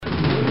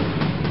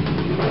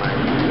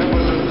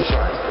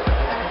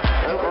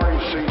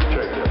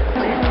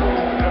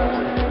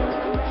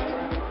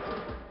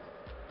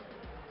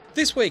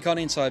This week on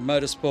Inside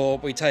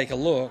Motorsport, we take a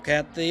look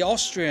at the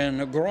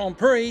Austrian Grand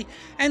Prix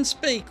and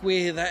speak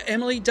with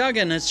Emily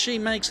Duggan as she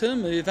makes her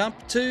move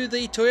up to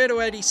the Toyota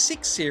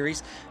 86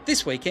 Series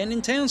this weekend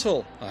in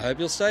Townsville. I hope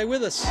you'll stay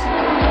with us.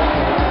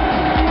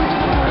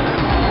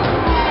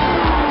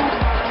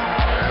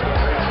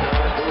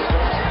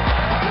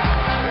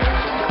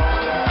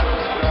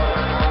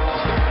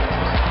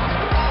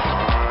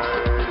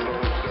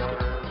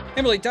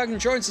 Emily Duggan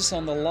joins us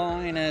on the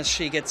line as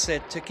she gets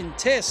set to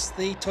contest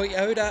the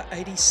Toyota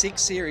 86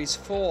 Series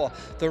for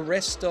the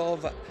rest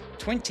of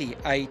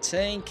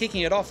 2018,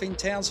 kicking it off in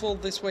Townsville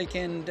this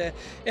weekend.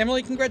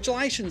 Emily,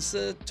 congratulations.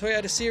 The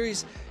Toyota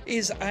Series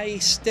is a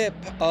step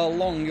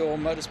along your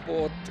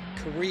motorsport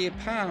career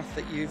path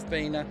that you've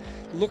been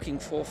looking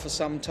for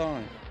some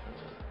time.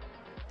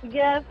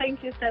 Yeah,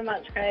 thank you so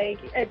much, Craig.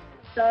 It's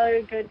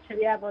so good to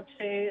be able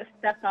to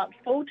step up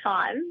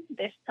full-time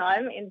this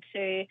time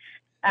into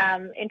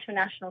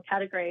international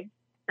category.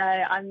 So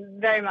I'm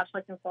very much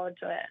looking forward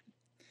to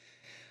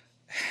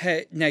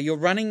it. Now, you're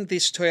running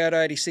this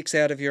Toyota 86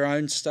 out of your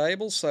own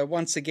stable, so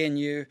once again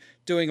you're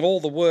doing all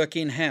the work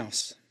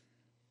in-house.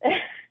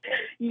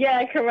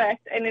 Yeah,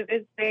 correct. And it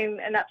has been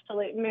an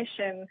absolute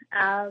mission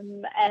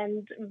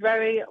and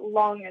very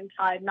long and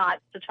tired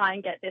nights to try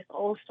and get this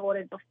all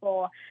sorted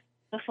before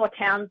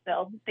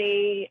Townsville.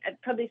 It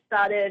probably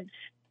started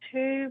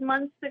 2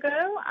 months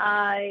ago.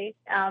 I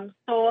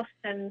sourced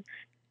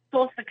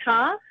the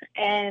car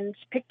and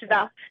picked it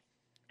up,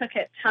 took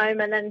it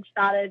home, and then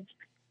started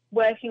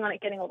working on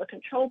it, getting all the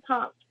control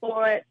parts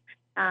for it,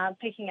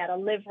 picking out a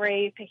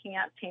livery, picking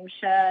out team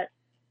shirts,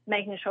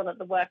 making sure that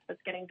the work was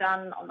getting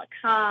done on the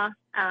car,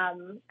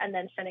 and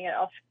then sending it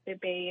off to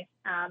be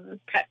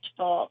prepped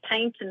for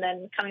paint, and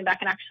then coming back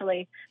and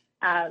actually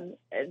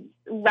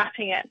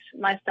wrapping it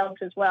myself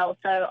as well.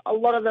 So a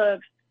lot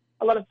of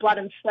blood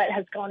and sweat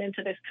has gone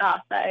into this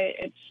car, so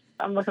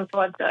I'm looking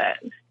forward to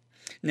it.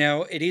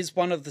 Now, it is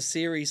one of the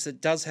series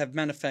that does have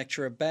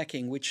manufacturer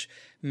backing, which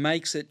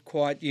makes it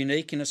quite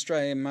unique in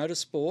Australian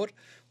motorsport.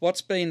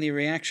 What's been the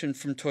reaction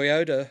from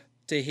Toyota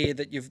to hear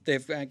that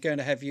they're going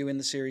to have you in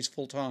the series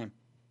full time?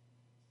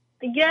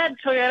 Yeah,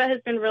 Toyota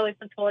has been really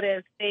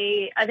supportive.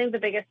 I think the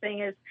biggest thing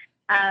is,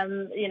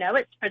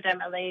 it's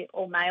predominantly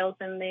all males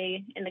in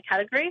the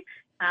category,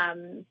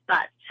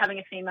 but having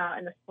a female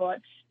in the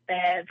sport,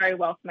 they're very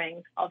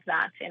welcoming of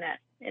that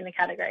in the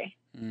category.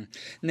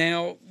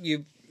 Now,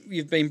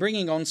 You've been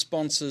bringing on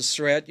sponsors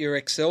throughout your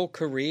Excel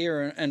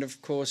career, and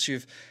of course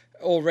you've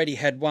already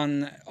had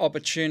one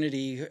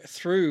opportunity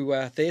through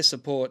their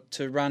support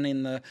to run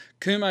in the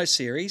Kumho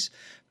Series.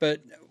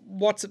 But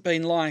what's it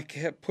been like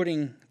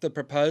putting the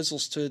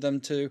proposals to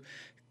them to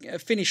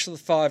finish the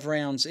 5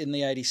 rounds in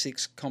the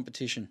 86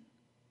 competition?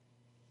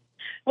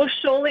 Well,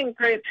 Shawling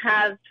Group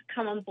has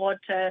come on board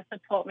to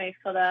support me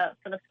for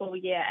the full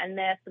year, and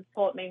their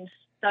support means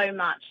so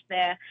much.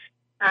 They're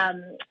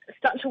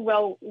such a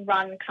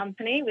well-run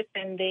company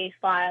within the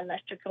fire,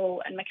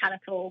 electrical and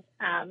mechanical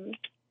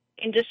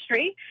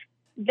industry.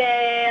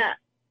 Their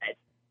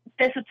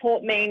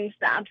support means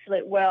the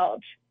absolute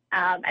world.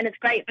 And it's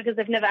great because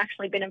they've never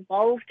actually been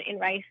involved in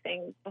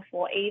racing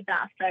before either.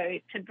 So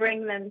to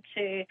bring them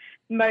to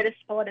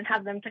motorsport and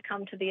have them to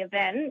come to the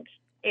event,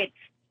 it's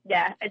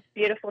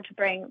beautiful to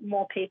bring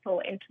more people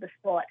into the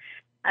sport.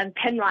 And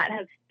Penrite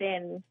has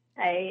been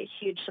a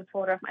huge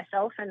supporter of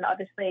myself, and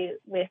obviously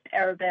with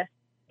Erebus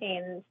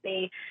in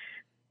the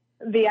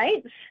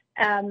V8s,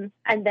 and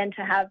then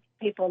to have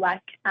people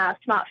like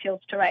Smart Fuels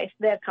to Race,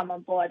 they've come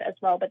on board as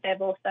well, but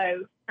they've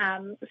also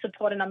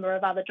support a number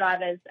of other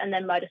drivers, and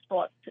then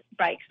Motorsport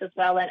Brakes as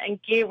well,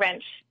 and Gear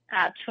Wrench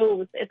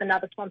Tools is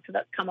another sponsor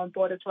that's come on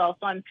board as well.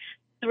 So I'm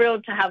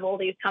thrilled to have all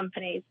these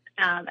companies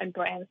and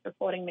brands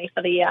supporting me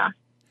for the year.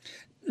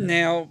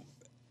 Now,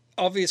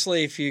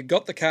 obviously, if you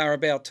got the car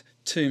about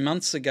 2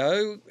 months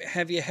ago,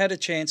 have you had a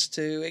chance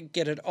to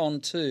get it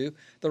onto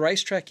the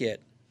racetrack yet?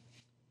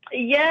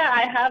 Yeah,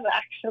 I have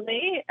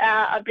actually.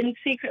 I've been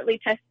secretly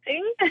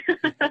testing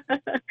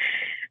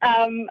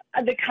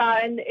the car,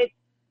 and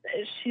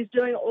she's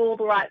doing all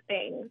the right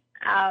things,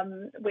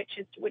 which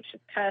is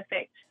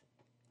perfect.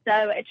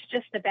 So it's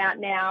just about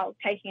now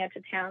taking her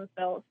to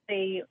Townsville,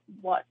 seeing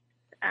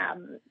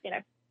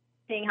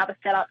how the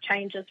setup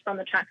changes from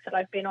the tracks that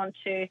I've been on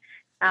to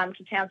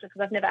Townsville, because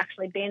I've never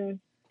actually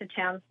been to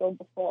Townsville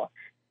before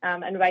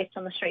and raced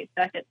on the street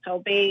circuit. So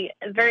it'll be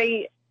a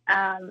very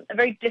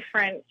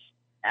different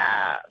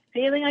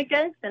feeling, I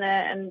guess,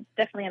 and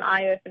definitely an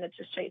eye-opener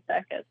to street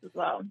circuits as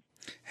well.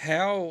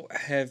 How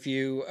have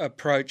you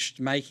approached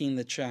making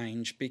the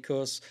change?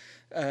 Because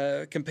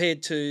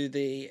compared to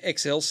the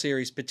XL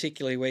Series,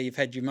 particularly where you've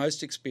had your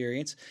most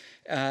experience,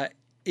 it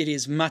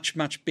is much,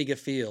 much bigger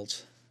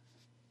fields.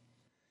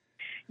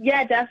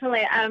 Yeah,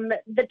 definitely.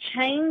 The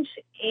change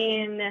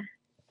in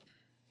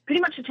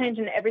pretty much a change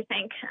in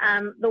everything.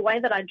 The way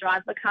that I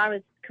drive the car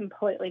is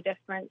completely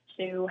different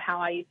to how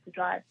I used to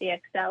drive the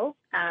XL,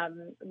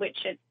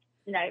 which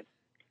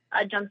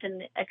I jumped in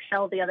the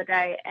XL the other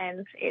day,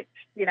 and it's,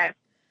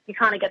 you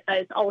kind of get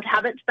those old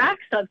habits back.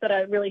 So I've got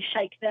to really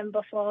shake them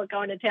before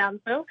going to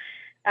Townsville.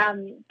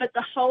 But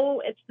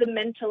it's the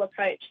mental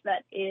approach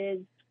that is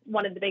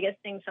one of the biggest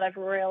things that I've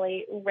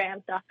really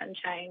ramped up and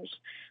changed,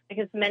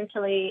 because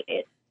mentally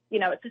it's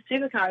a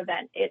supercar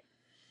event. It's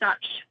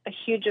such a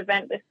huge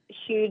event with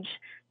huge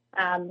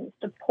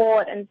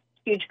support and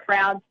huge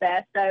crowds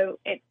there. So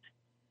it's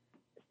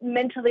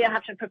mentally, I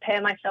have to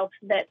prepare myself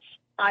that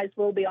eyes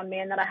will be on me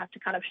and that I have to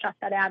kind of shut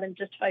that out and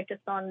just focus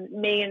on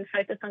me and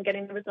focus on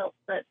getting the results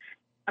that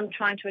I'm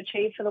trying to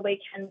achieve for the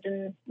weekend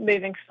and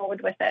moving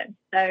forward with it.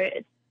 So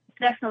it's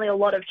definitely a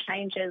lot of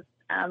changes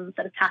that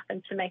have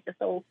happened to make this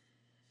all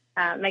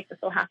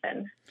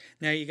happen.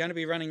 Now, you're going to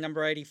be running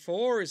number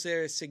 84. Is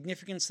there a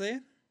significance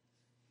there?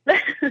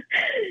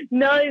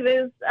 No,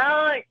 there's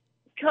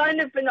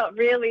kind of, but not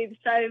really.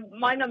 So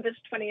my number's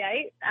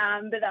 28,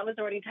 but that was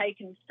already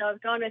taken. So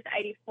I've gone with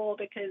 84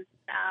 because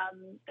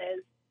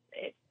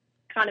it's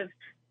kind of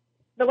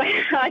the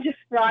way I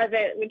describe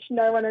it, which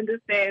no one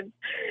understands,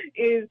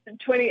 is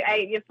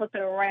 28, you flip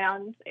it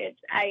around, it's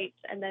 8,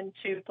 and then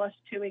 2 plus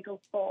 2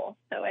 equals 4,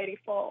 so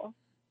 84.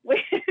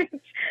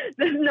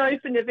 There's no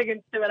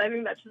significance to it. I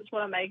think that's just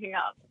what I'm making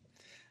up.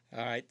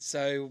 All right,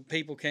 so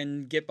people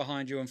can get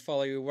behind you and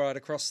follow you right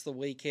across the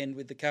weekend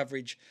with the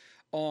coverage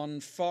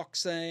on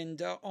Fox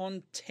and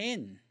on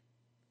 10.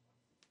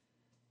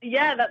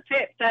 Yeah, that's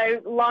it.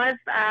 So live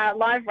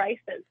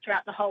races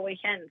throughout the whole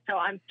weekend. So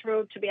I'm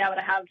thrilled to be able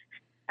to have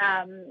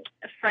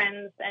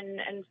friends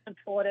and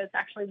supporters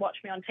actually watch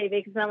me on TV,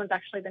 because no one's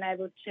actually been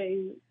able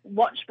to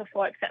watch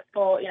before except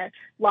for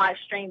live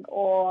stream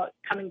or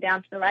coming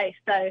down to the race.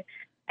 So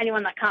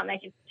anyone that can't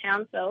make it to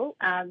Townsville,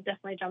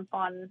 definitely jump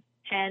on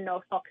 10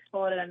 or Fox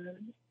Sport and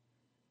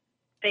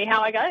see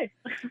how I go.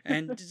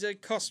 And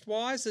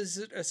cost-wise, is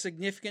it a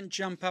significant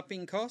jump up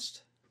in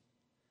cost?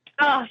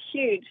 Oh,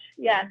 huge.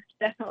 Yeah,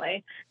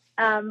 definitely.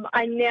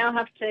 I now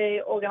have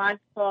to organise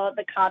for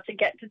the car to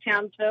get to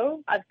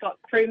Townsville. I've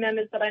got crew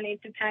members that I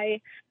need to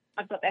pay.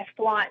 I've got their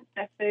flights,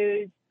 their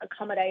food,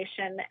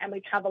 accommodation, and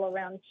we travel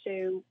around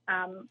to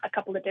a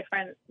couple of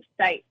different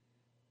states.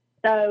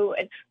 So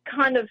it's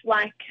kind of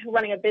like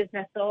running a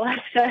business or a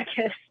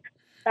circus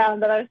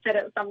that I've said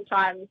it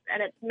sometimes,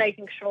 and it's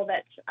making sure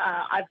that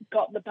I've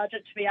got the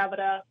budget to be able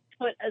to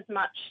put as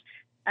much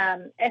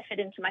effort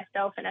into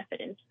myself and effort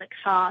into the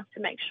car to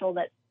make sure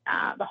that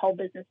the whole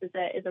business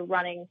is a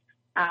running,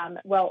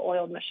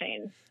 well-oiled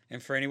machine.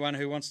 And for anyone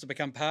who wants to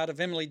become part of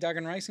Emily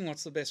Duggan Racing,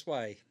 what's the best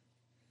way?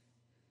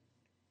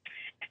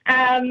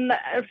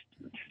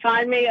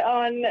 Find me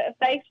on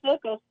Facebook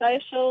or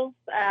socials,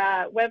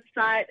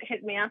 website,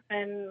 hit me up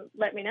and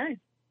let me know.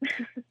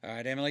 All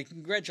right, Emily,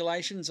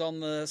 congratulations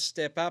on the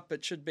step up.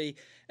 It should be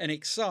an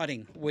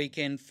exciting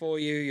weekend for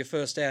you, your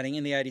first outing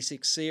in the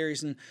 86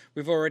 Series, and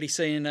we've already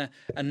seen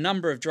a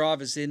number of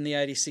drivers in the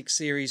 86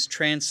 Series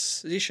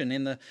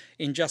transition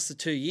in just the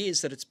 2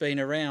 years that it's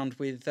been around,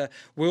 with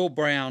Will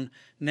Brown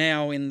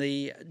now in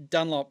the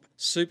Dunlop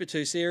Super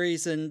 2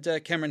 Series and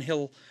Cameron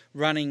Hill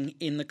running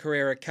in the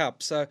Carrera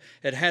Cup. So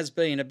it has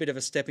been a bit of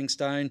a stepping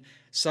stone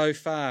so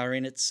far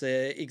in its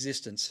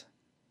existence.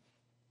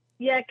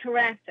 Yeah,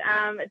 correct.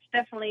 It's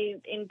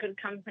definitely in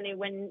good company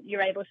when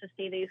you're able to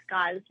see these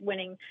guys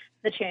winning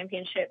the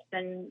championships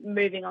and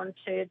moving on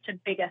to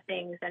bigger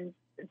things and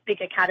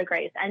bigger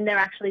categories. And they're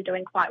actually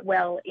doing quite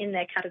well in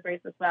their categories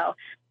as well.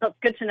 So it's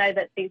good to know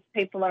that these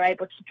people are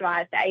able to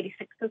drive the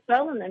 86 as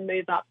well and then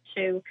move up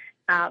to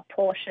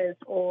Porsches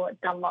or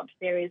Dunlop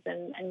series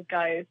and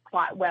go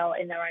quite well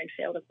in their own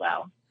field as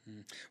well.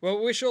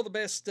 Well, wish all the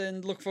best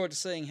and look forward to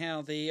seeing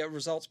how the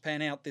results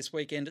pan out this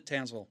weekend at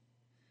Townsville.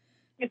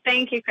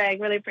 Thank you,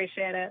 Craig. Really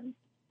appreciate it.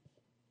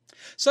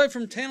 So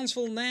from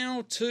Townsville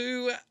now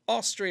to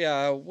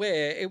Austria,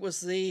 where it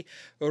was the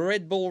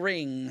Red Bull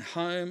Ring,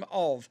 home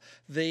of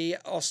the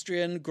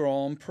Austrian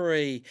Grand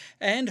Prix.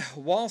 And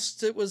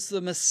whilst it was the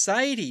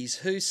Mercedes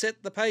who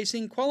set the pace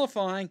in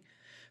qualifying,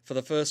 for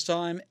the first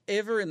time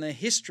ever in the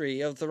history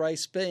of the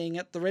race being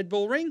at the Red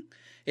Bull Ring,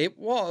 it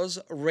was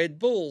Red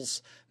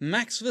Bull's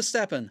Max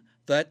Verstappen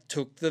that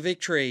took the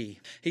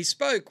victory. He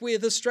spoke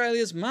with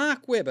Australia's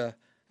Mark Webber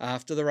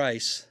after the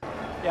race.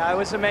 Yeah, it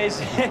was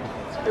amazing.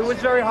 It was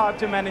very hard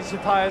to manage the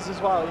tyres as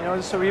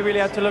well, so we really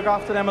had to look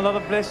after them, a lot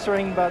of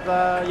blistering, but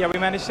we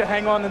managed to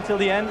hang on until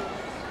the end.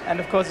 And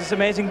of course, it's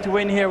amazing to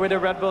win here with a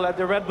Red Bull at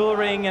the Red Bull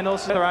Ring, and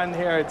also around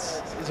here,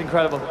 it's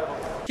incredible.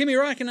 Kimi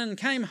Räikkönen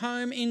came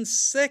home in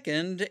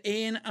second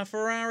in a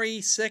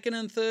Ferrari second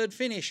and third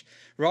finish.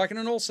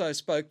 Räikkönen also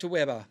spoke to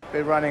Webber.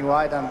 Been running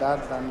wide on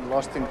that and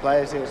lost in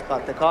places,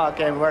 but the car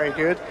came very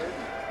good.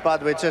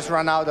 But we just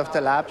ran out of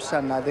the laps,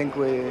 and I think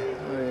we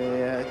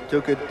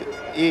took it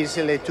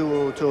easily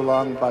too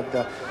long.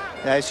 But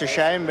it's a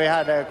shame. We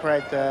had a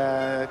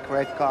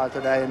great car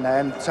today,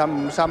 and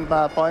some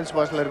points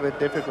was a little bit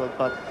difficult,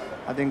 but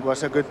I think it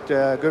was a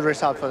good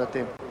result for the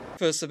team.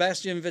 For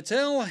Sebastian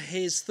Vettel,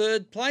 his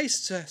third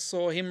place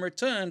saw him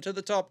return to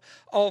the top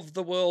of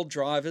the World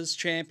Drivers'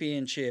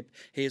 Championship.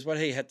 Here's what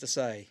he had to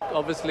say.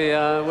 Obviously,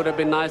 it would have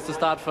been nice to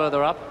start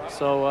further up,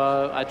 so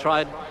I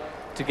tried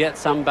to get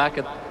some back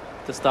at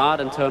the start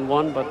and turn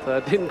one,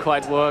 but didn't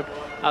quite work.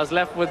 I was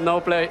left with no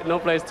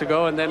place to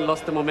go, and then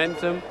lost the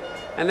momentum.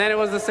 And then it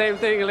was the same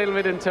thing a little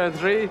bit in turn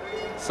 3.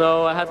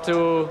 So I had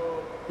to,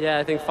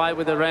 I think, fight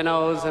with the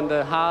Renaults and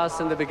the Haas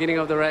in the beginning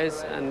of the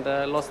race, and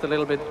lost a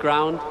little bit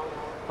ground.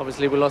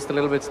 Obviously, we lost a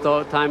little bit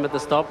time at the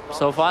stop.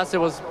 So for us, it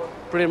was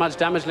pretty much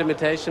damage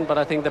limitation, but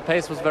I think the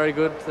pace was very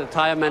good. The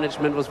tire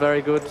management was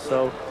very good.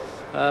 So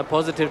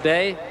positive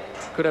day.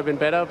 Could have been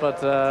better,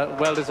 but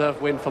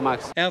well-deserved win for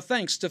Max. Our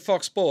thanks to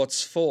Fox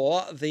Sports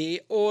for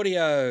the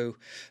audio.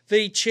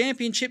 The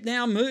championship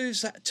now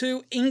moves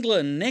to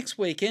England next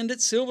weekend at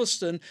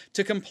Silverstone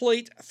to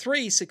complete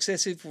 3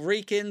 successive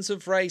weekends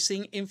of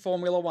racing in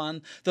Formula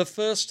One, the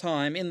first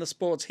time in the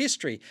sport's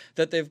history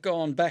that they've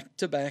gone back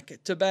to back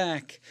to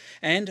back.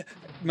 And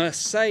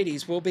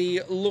Mercedes will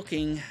be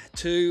looking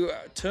to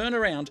turn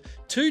around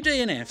 2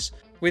 DNFs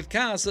with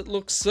cars that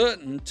look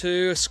certain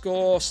to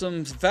score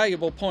some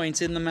valuable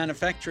points in the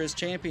Manufacturers'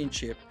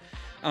 Championship.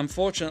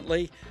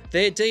 Unfortunately,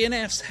 their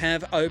DNFs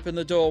have opened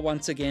the door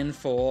once again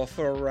for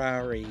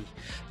Ferrari.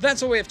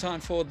 That's all we have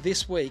time for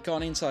this week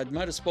on Inside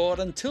Motorsport.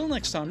 Until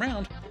next time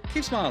round,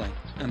 keep smiling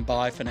and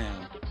bye for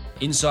now.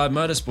 Inside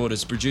Motorsport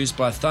is produced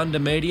by Thunder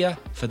Media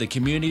for the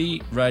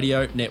Community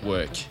Radio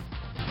Network.